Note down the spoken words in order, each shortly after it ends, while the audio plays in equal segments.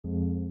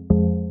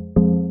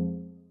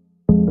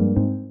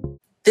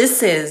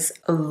This is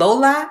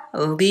Lola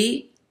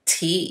Lee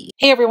T.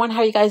 Hey everyone,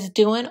 how you guys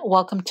doing?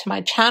 Welcome to my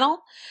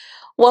channel.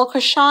 Well,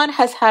 Chrisean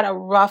has had a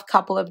rough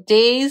couple of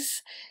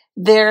days.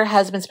 There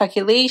has been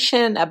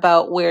speculation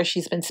about where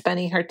she's been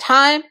spending her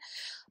time.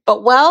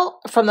 But well,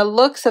 from the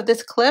looks of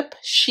this clip,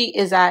 she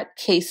is at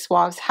K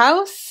Suave's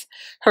house.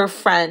 Her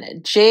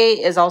friend Jay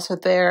is also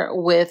there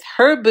with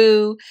her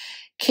boo,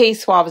 K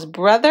Suave's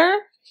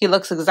brother. He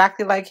looks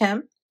exactly like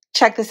him.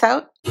 Check this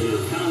out.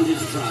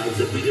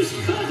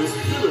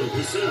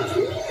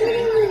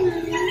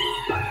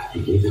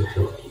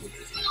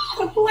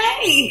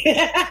 Play.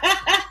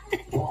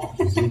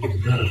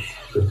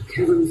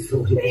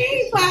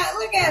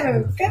 Look at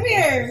him. Come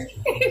here.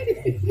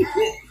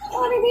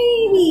 Oh, the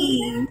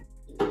baby.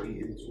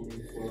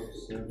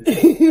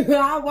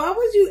 Why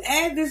would you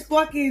add this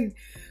fucking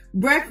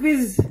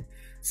breakfast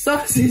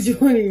sausage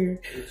on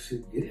here?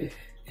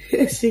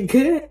 She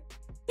good.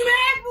 You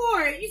mad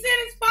for it? You said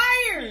it's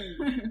fire.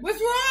 What's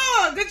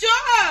wrong? Good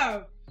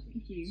job.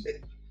 Thank you.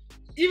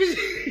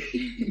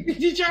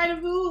 Did you try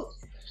the food?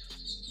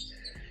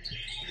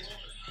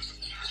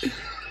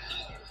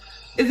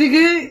 Is it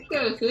good?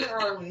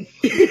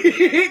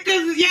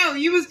 Because, yo,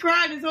 you was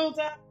crying this whole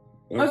time.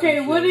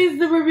 Okay, what is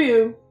the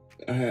review?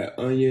 I had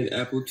onion,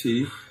 apple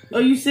tea. Oh,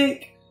 you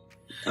sick?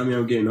 I mean,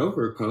 I'm getting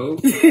over a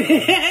cold. Oh,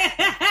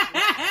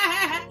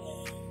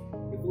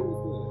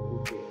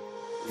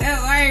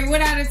 all right, what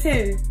out of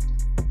 10?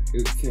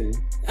 It was 10.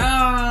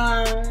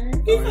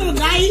 He's so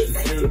nice.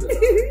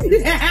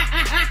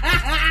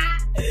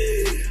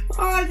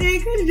 Oh, Jay,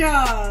 good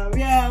job.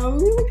 Yeah,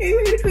 okay,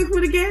 we're gonna cook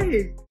for the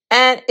game.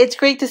 And it's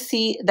great to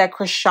see that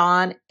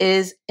Chrisean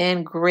is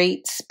in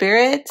great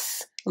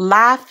spirits,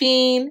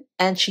 laughing,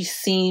 and she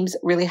seems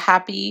really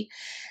happy.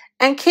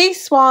 And K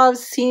Suave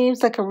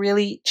seems like a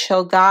really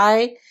chill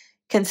guy,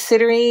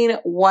 considering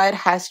what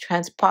has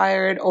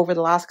transpired over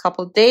the last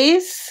couple of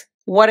days.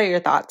 What are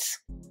your thoughts?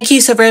 Thank you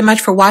so very much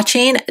for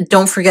watching.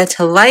 Don't forget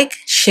to like,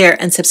 share,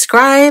 and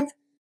subscribe.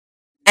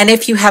 And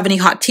if you have any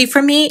hot tea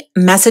for me,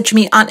 message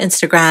me on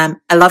Instagram.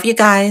 I love you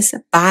guys.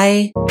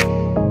 Bye.